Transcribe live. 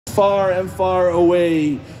far and far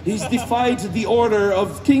away. He's defied the order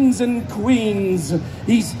of kings and queens.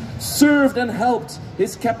 He's served and helped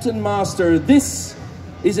his captain master. This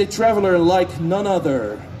is a traveler like none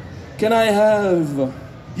other. Can I have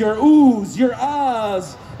your oohs, your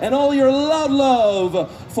ahs, and all your loud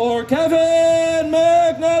love for Kevin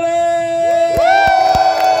McNally?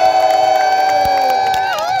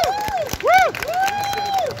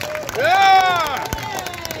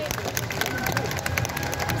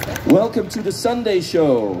 Welcome to the Sunday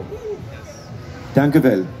show. Danke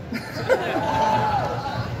wel.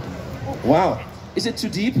 Wow. Is it too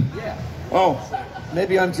deep? Yeah. Oh.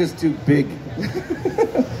 Maybe I'm just too big.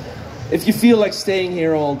 If you feel like staying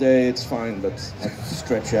here all day, it's fine, but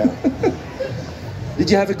stretch out. Did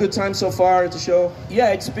you have a good time so far at the show?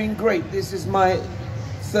 Yeah, it's been great. This is my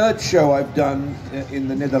third show I've done in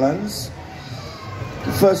the Netherlands.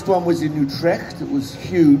 The first one was in Utrecht. It was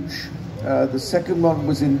huge. The second one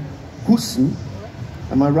was in Hoesen.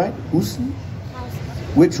 Am I right? Hoesen?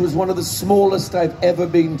 Which was one of the smallest I've ever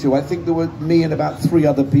been to. I think there were me and about 3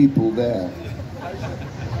 other people there.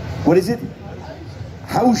 What is it?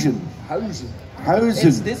 Hausen. Hausen.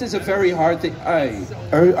 Hausen. This is a very hard thing.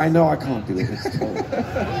 Oh, I know I can't do it.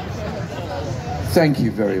 Thank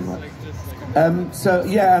you very much. So,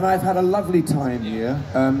 yeah, and I've had a lovely time here.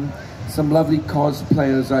 Some lovely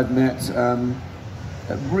cosplayers I've met.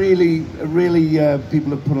 Really,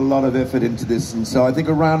 people have put a lot of effort into this, and so I think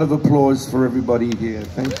a round of applause for everybody here.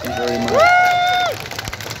 Thank you very much.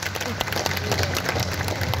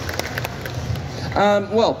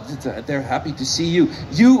 Well, they're happy to see you.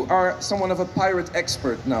 You are somewhat of a pirate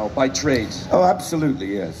expert now, by trade. Oh,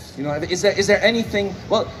 absolutely, yes. You know, is there anything?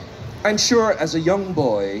 Well, I'm sure as a young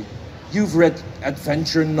boy, you've read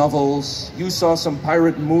adventure novels. You saw some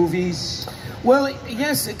pirate movies. Well,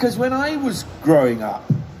 yes, because when I was growing up,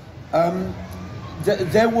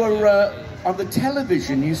 there were, on the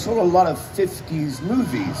television, you saw a lot of 50s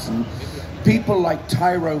movies, and people like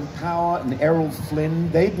Tyrone Power and Errol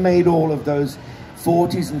Flynn, they'd made all of those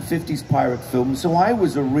 40s and 50s pirate films, so I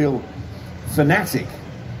was a real fanatic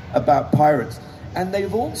about pirates. And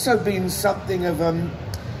they've also been something of,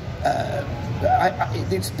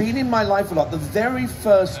 it's been in my life a lot. The very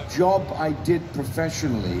first job I did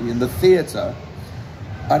professionally in the theatre,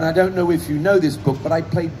 and I don't know if you know this book, but I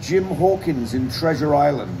played Jim Hawkins in Treasure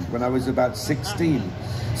Island when I was about 16.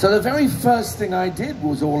 So the very first thing I did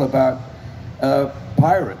was all about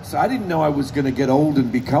pirates. I didn't know I was going to get old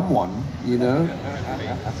and become one, you know.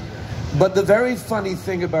 But the very funny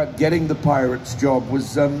thing about getting the pirates job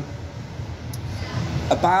was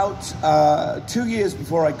about 2 years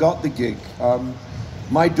before I got the gig,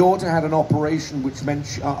 my daughter had an operation which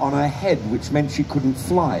meant on her head, which meant she couldn't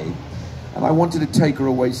fly. And I wanted to take her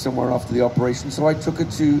away somewhere after the operation, so I took her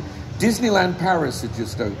to Disneyland Paris had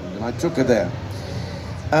just opened, and I took her there.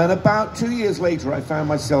 And about 2 years later, I found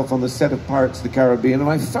myself on the set of Pirates of the Caribbean, and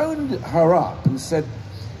I phoned her up and said,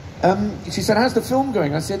 she said, how's the film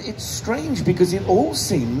going? I said, it's strange because it all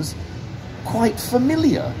seems quite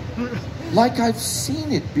familiar, like I've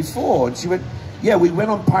seen it before. And she went, yeah, we went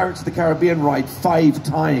on Pirates of the Caribbean ride 5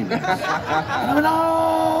 times. And I went,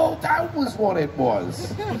 oh, that was what it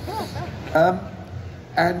was.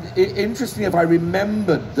 And interestingly, if I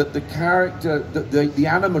remembered that the character, the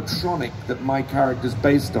animatronic that my character's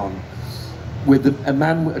based on, with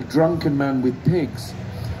a drunken man with pigs,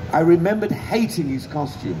 I remembered hating his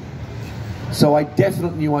costume. So I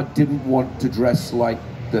definitely knew I didn't want to dress like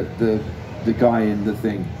the guy in the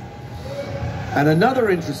thing. And another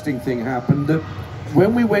interesting thing happened, that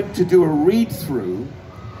when we went to do a read-through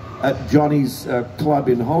at Johnny's club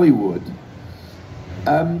in Hollywood,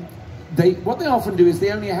 what they often do is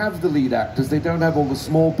they only have the lead actors, they don't have all the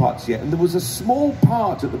small parts yet. And there was a small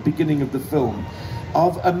part at the beginning of the film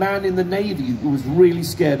of a man in the Navy who was really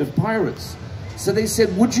scared of pirates. So they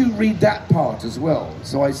said, would you read that part as well?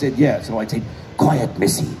 So I said, yeah. So I said, quiet,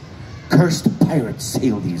 missy. Cursed pirates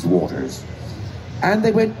sail these waters. And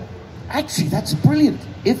they went, actually, that's brilliant.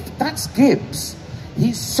 If that's Gibbs,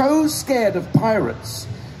 he's so scared of pirates,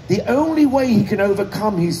 the only way he can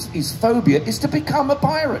overcome his phobia is to become a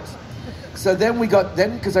pirate. So then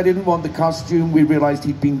because I didn't want the costume, we realized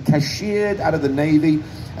he'd been cashiered out of the Navy,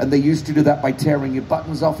 and they used to do that by tearing your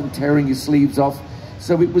buttons off and tearing your sleeves off.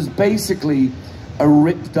 So it was basically a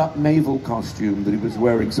ripped up naval costume that he was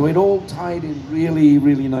wearing. So it all tied in really,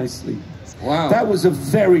 really nicely. Wow. That was a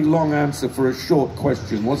very long answer for a short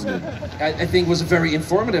question, wasn't it? I think it was very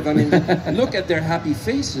informative. I mean, look at their happy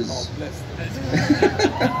faces.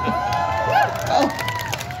 Oh,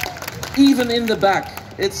 even in the back.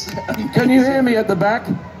 It's. Can you hear me at the back?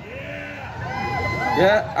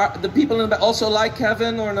 Yeah, the people in the back also like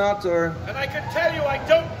Kevin or not, or? And I can tell you I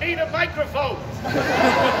don't need a microphone.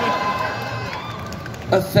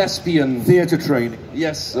 A thespian. Theatre training.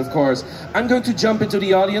 Yes, of course. I'm going to jump into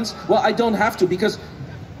the audience. Well, I don't have to, because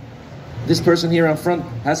this person here up front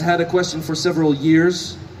has had a question for several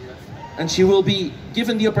years, and she will be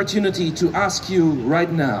given the opportunity to ask you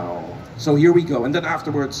right now. So here we go, and then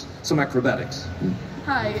afterwards, some acrobatics.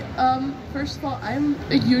 Hi, first of all, I'm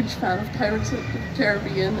a huge fan of Pirates of the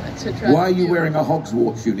Caribbean, etc. Why are you wearing a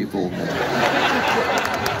Hogwarts uniform then?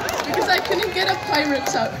 Because I couldn't get a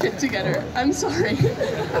pirate's outfit together. I'm sorry.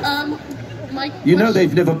 You know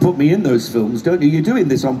they've never put me in those films, don't you? You're doing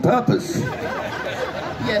this on purpose.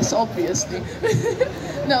 Yes, obviously.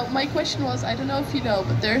 No, my question was, I don't know if you know,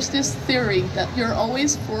 but there's this theory that you're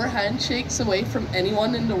always 4 handshakes away from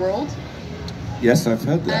anyone in the world. Yes, I've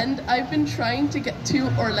heard that. And I've been trying to get to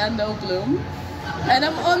Orlando Bloom, and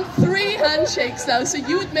I'm on 3 handshakes now, so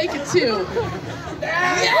you would make it 2.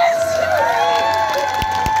 Yes!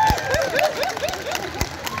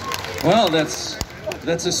 Well,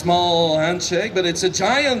 that's a small handshake, but it's a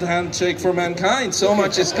giant handshake for mankind. So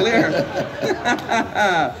much is clear.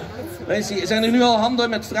 Let's see. Zijn er nu al handen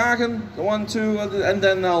met vragen? 1, 2, and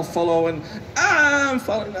then I'll follow. And I'm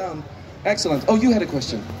falling down. Excellent. Oh, you had a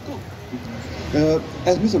question. Cool.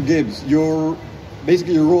 As Mr. Gibbs,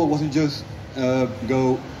 basically your role wasn't just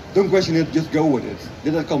don't question it, just go with it.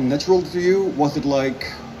 Did that come natural to you? Was it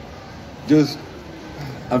like just?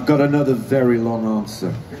 I've got another very long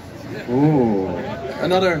answer. Oh,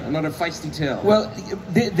 another feisty tale. Well,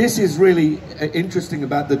 this is really interesting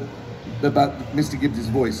about Mr. Gibbs'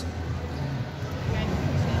 voice.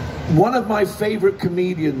 One of my favorite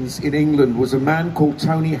comedians in England was a man called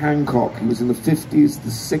Tony Hancock. He was in the 50s, the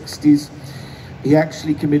 60s. He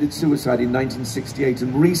actually committed suicide in 1968,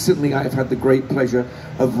 and recently I have had the great pleasure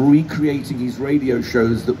of recreating his radio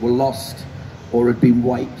shows that were lost or had been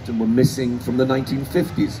wiped and were missing from the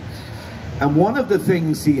 1950s. And one of the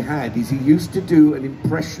things he had is he used to do an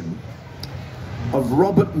impression of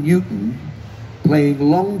Robert Newton playing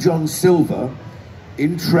Long John Silver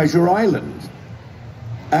in Treasure Island.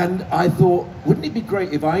 And I thought, wouldn't it be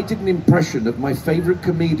great if I did an impression of my favorite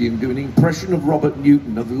comedian doing an impression of Robert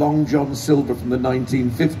Newton of Long John Silver from the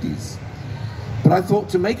 1950s? But I thought,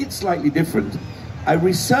 to make it slightly different, I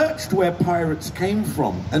researched where pirates came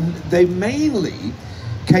from, and they mainly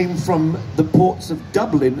came from the ports of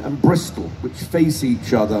Dublin and Bristol, which face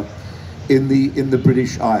each other in the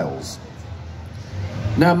British Isles.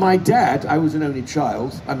 Now, my dad, I was an only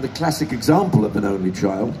child. I'm the classic example of an only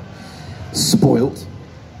child, spoilt.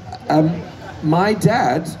 My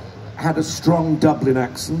dad had a strong Dublin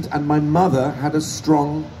accent, and my mother had a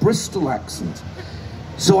strong Bristol accent.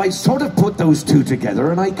 So I sort of put those two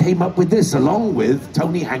together, and I came up with this, along with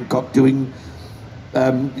Tony Hancock doing,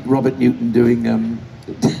 Robert Newton doing,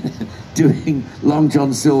 doing Long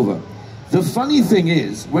John Silver. The funny thing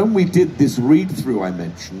is, when we did this read-through I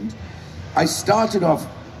mentioned, I started off,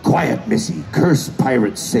 "Quiet, missy, cursed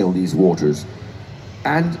pirates sail these waters."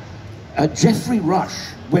 And Geoffrey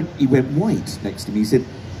Rush, he went white next to me.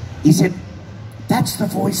 He said, "That's the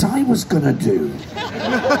voice I was gonna do."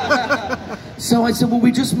 So I said, well,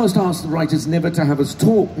 we just must ask the writers never to have us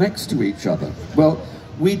talk next to each other. Well,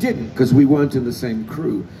 we didn't, because we weren't in the same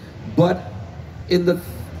crew. But in the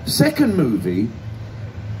second movie,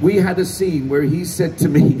 we had a scene where he said to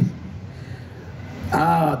me,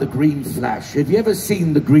 "Ah, the green flash. Have you ever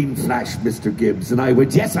seen the green flash, Mr. Gibbs?" And I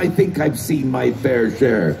went, "Yes, I think I've seen my fair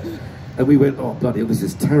share." And we went, "Oh, bloody hell, this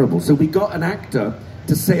is terrible." So we got an actor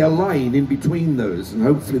to say a line in between those, and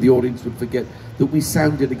hopefully the audience would forget that we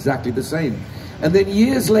sounded exactly the same. And then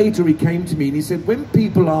years later he came to me and he said, "When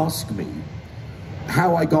people ask me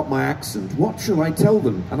how I got my accent, what shall I tell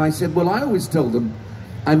them?" And I said, "Well, I always tell them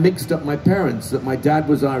I mixed up my parents, that my dad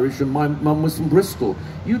was Irish and my mum was from Bristol.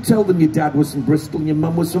 You tell them your dad was from Bristol and your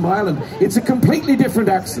mum was from Ireland. It's a completely different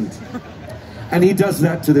accent." And he does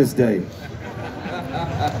that to this day.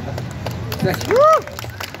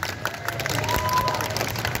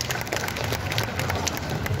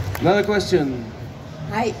 Another question.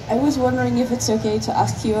 Hi, I was wondering if it's okay to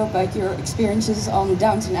ask you about your experiences on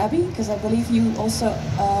Downton Abbey, because I believe you also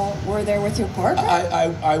were there with your partner.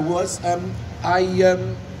 I was.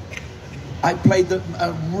 I played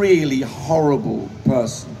a really horrible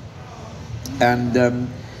person, and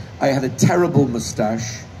I had a terrible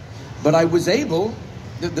moustache, but I was able,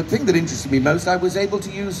 the thing that interested me most, I was able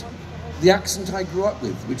to use the accent I grew up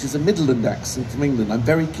with, which is a Midland accent from England. I'm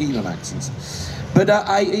very keen on accents. But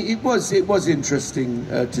it was interesting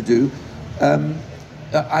to do.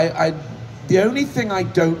 The only thing I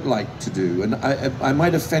don't like to do, and I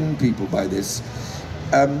might offend people by this,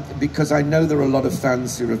 because I know there are a lot of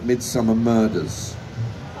fans here of Midsummer Murders.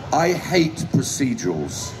 I hate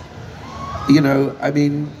procedurals. You know, I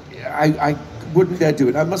mean, I wouldn't dare do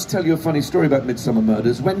it. I must tell you a funny story about Midsummer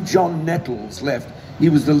Murders. When John Nettles left, he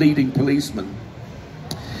was the leading policeman.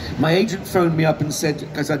 My agent phoned me up and said,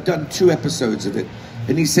 because I'd done 2 episodes of it,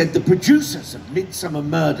 and he said, the producers of Midsummer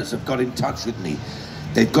Murders have got in touch with me.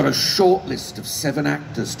 They've got a short list of 7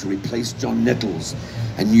 actors to replace John Nettles,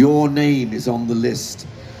 and your name is on the list.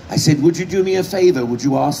 I said, would you do me a favor? Would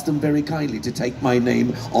you ask them very kindly to take my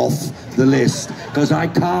name off the list? Because I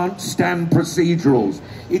can't stand procedurals.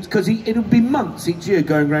 It's because it'll be months each year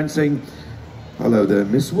going around saying, hello there,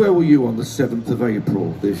 miss, where were you on the 7th of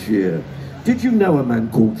April this year? Did you know a man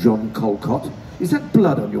called John Colcott? Is that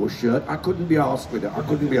blood on your shirt? I couldn't be asked with it. I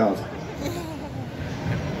couldn't be asked.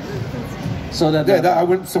 So that, I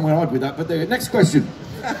went somewhere odd with that, but there. Next question.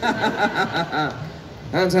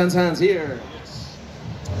 Hands here.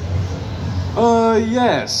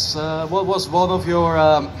 Yes. What was one of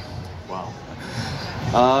your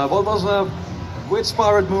which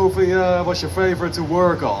pirate movie was your favorite to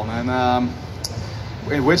work on, and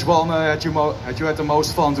in which one had you had the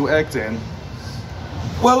most fun to act in?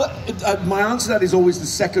 Well, my answer to that is always the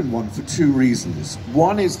second one for 2 reasons.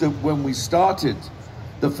 One is that when we started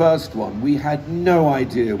the first one, we had no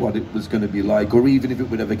idea what it was going to be like, or even if it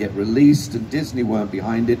would ever get released, and Disney weren't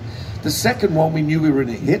behind it. The second one, we knew we were in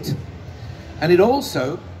a hit, and it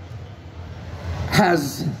also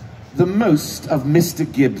has the most of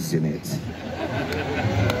Mr.Gibbs in it,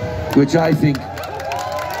 which I think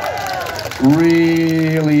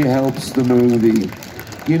really helps the movie.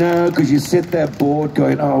 You know, because you sit there bored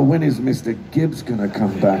going, oh, when is Mr. Gibbs going to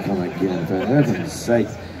come back on again, for heaven's sake?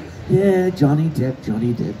 Yeah, Johnny Depp,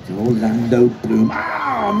 Orlando Bloom.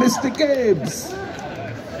 Ah, Mr. Gibbs!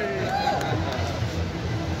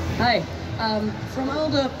 Hi. From all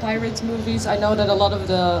the Pirates movies, I know that a lot of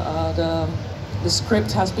the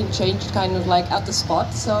script has been changed kind of like at the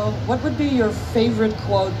spot. So what would be your favorite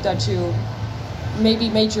quote that you maybe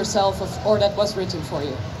made yourself or that was written for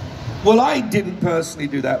you? Well, I didn't personally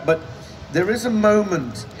do that, but there is a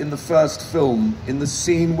moment in the first film, in the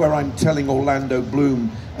scene where I'm telling Orlando Bloom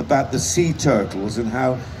about the sea turtles and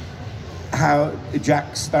how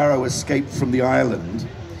Jack Sparrow escaped from the island.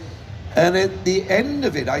 And at the end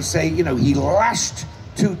of it, I say, you know, he lashed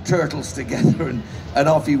 2 turtles together and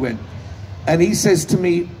off he went. And he says to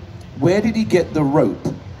me, where did he get the rope?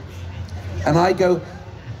 And I go,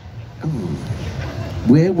 oh,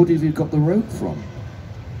 where would he have got the rope from?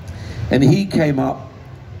 And he came up,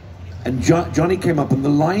 and Johnny came up, and the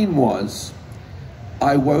line was,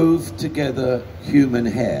 I wove together human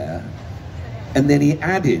hair, and then he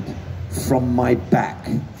added, from my back.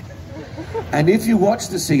 And if you watch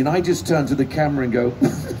the scene, I just turn to the camera and go,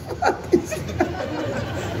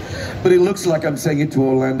 but it looks like I'm saying it to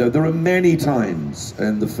Orlando. There are many times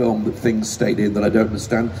in the film that things stayed in that I don't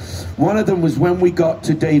understand. One of them was when we got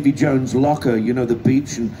to Davy Jones' locker, you know, the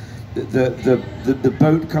beach, and the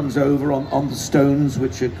boat comes over on the stones,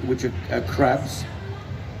 which are crabs.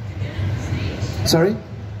 Sorry?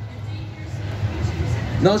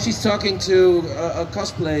 No, she's talking to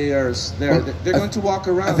cosplayers. They're going to walk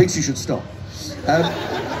around. I think she should stop.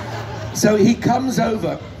 So he comes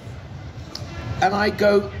over, and I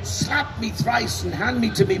go, slap me thrice and hand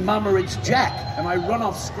me to me mama, it's Jack, and I run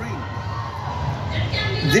off screen.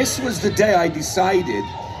 This was the day I decided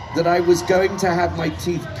that I was going to have my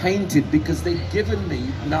teeth painted because they'd given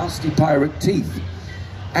me nasty pirate teeth.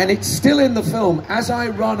 And it's still in the film. As I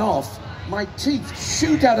run off, my teeth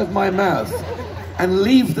shoot out of my mouth and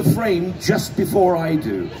leave the frame just before I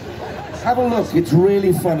do. Have a look, it's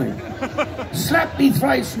really funny. Slap me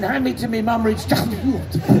thrice and hand me to me mum, it's just...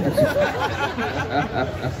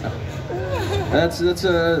 That's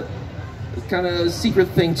a kind of secret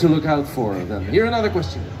thing to look out for then. Here, another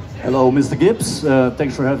question. Hello, Mr. Gibbs.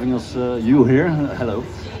 Thanks for having us, you here. Hello.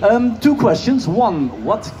 2 questions. 1,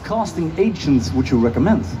 what casting agents would you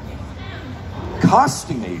recommend?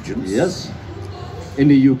 Casting agents? Yes. In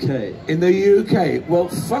the UK. In the UK. Well,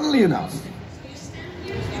 funnily enough,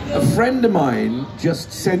 a friend of mine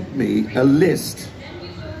just sent me a list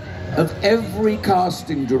of every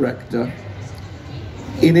casting director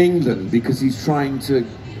in England because he's trying to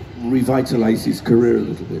revitalize his career a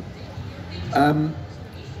little bit.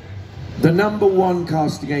 The #1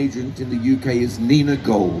 casting agent in the UK is Nina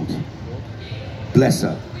Gold, bless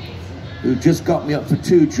her, who just got me up for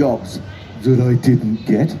 2 jobs that I didn't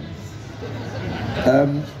get.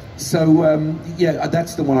 Yeah,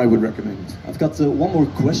 that's the one I would recommend. I've got one more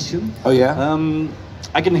question. Oh yeah?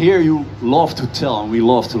 I can hear you love to tell and we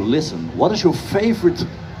love to listen. What is your favorite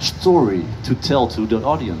story to tell to the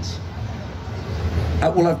audience?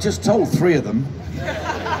 Well, I've just told 3 of them.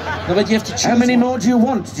 No, but you have to choose. How many one. more do you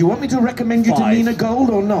want? Do you want me to recommend you to 5. Nina Gold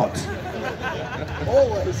or not?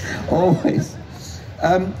 Always. Always.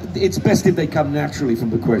 It's best if they come naturally from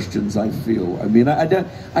the questions, I feel. I mean, I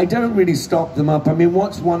don't really stop them up. I mean,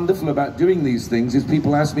 what's wonderful about doing these things is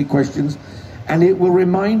people ask me questions and it will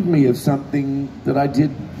remind me of something that I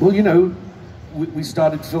did. Well, you know, we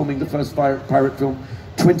started filming the first pirate film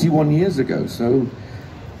 21 years ago, so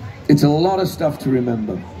it's a lot of stuff to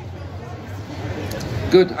remember.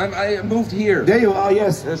 Good. I moved here. There you are,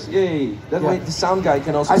 yes. Yes, yay. That way the sound guy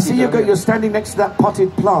can also I see down here. you're standing next to that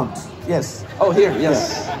potted plant. Yes. Oh, here,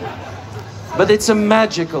 yes. But it's a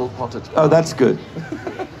magical potted plant. Oh, that's good.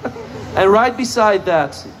 And right beside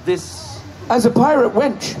that, this... As a pirate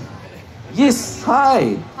wench. Yes.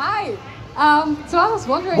 Hi. Hi. So I was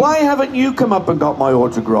wondering... Why haven't you come up and got my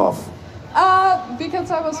autograph?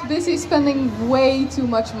 Because I was busy spending way too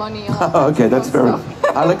much money on... Okay, that's fair enough.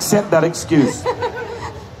 I'll accept that excuse.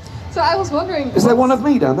 So I was wondering... Is there one of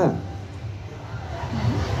me down there?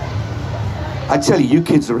 I tell you, you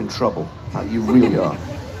kids are in trouble. You really are.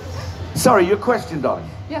 Sorry, your question, darling.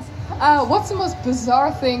 Yes. What's the most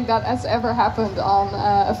bizarre thing that has ever happened on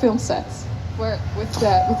a film set?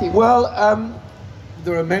 With you? Well,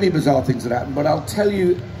 there are many bizarre things that happened, but I'll tell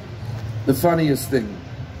you the funniest thing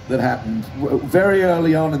that happened. Very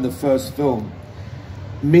early on in the first film,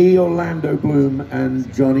 me, Orlando Bloom,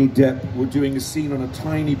 and Johnny Depp were doing a scene on a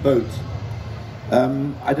tiny boat.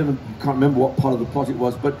 I can't remember what part of the plot it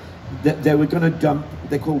was, but they were going to dump,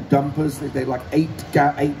 they're called dumpers, they're like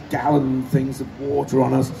 8-gallon things of water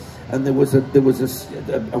on us, and there was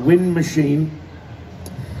a wind machine,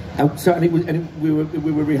 and so we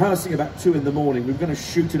were rehearsing about 2 in the morning. We were going to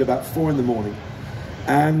shoot at about 4 in the morning,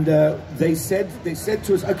 and they said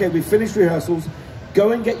to us, okay, we finished rehearsals,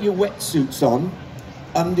 go and get your wetsuits on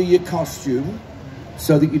under your costume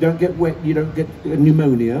so that you don't get wet, you don't get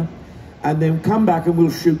pneumonia, and then come back and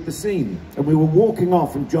we'll shoot the scene. And we were walking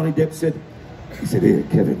off and Johnny Depp said, here,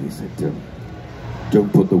 Kevin, he said,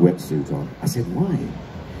 don't put the wetsuit on. I said, why?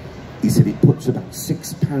 He said, it puts about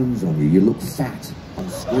 6 pounds on you. You look fat on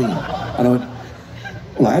screen. And I went,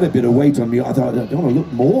 well, I had a bit of weight on me. I thought, I don't want to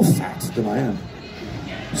look more fat than I am.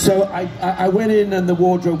 So I went in and the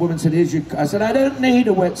wardrobe woman said, here's your... I said, I don't need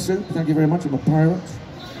a wetsuit. Thank you very much, I'm a pirate.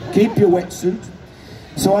 Keep your wetsuit.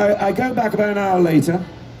 So I go back about an hour later,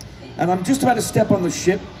 and I'm just about to step on the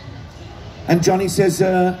ship, and Johnny says,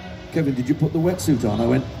 Kevin, did you put the wetsuit on? I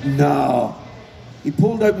went, no. He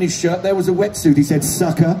pulled open his shirt, there was a wetsuit. He said,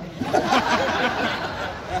 sucker.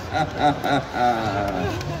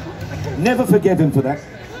 Never forgive him for that.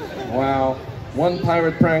 Wow. One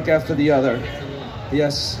pirate prank after the other.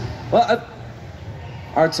 Yes. Well,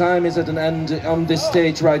 our time is at an end on this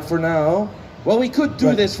stage right for now. Well, we could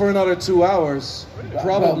do this for another 2 hours.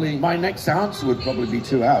 Probably. Well, my next answer would probably be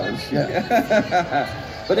 2 hours, yeah.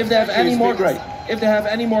 But if they have any more... If they have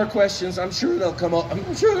any more questions, I'm sure they'll come up.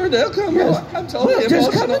 I'm sure they'll come up. I'm totally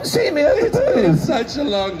emotional. Just come and see me every time. It's such a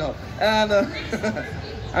long no. And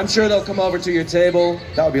I'm sure they'll come over to your table.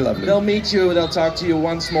 That would be lovely. They'll meet you. They'll talk to you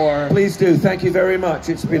once more. Please do. Thank you very much.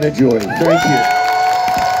 It's been a joy. Thank you.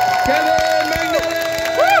 Kevin McNally!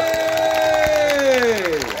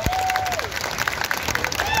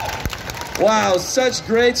 Wow, such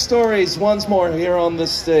great stories once more here on the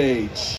stage.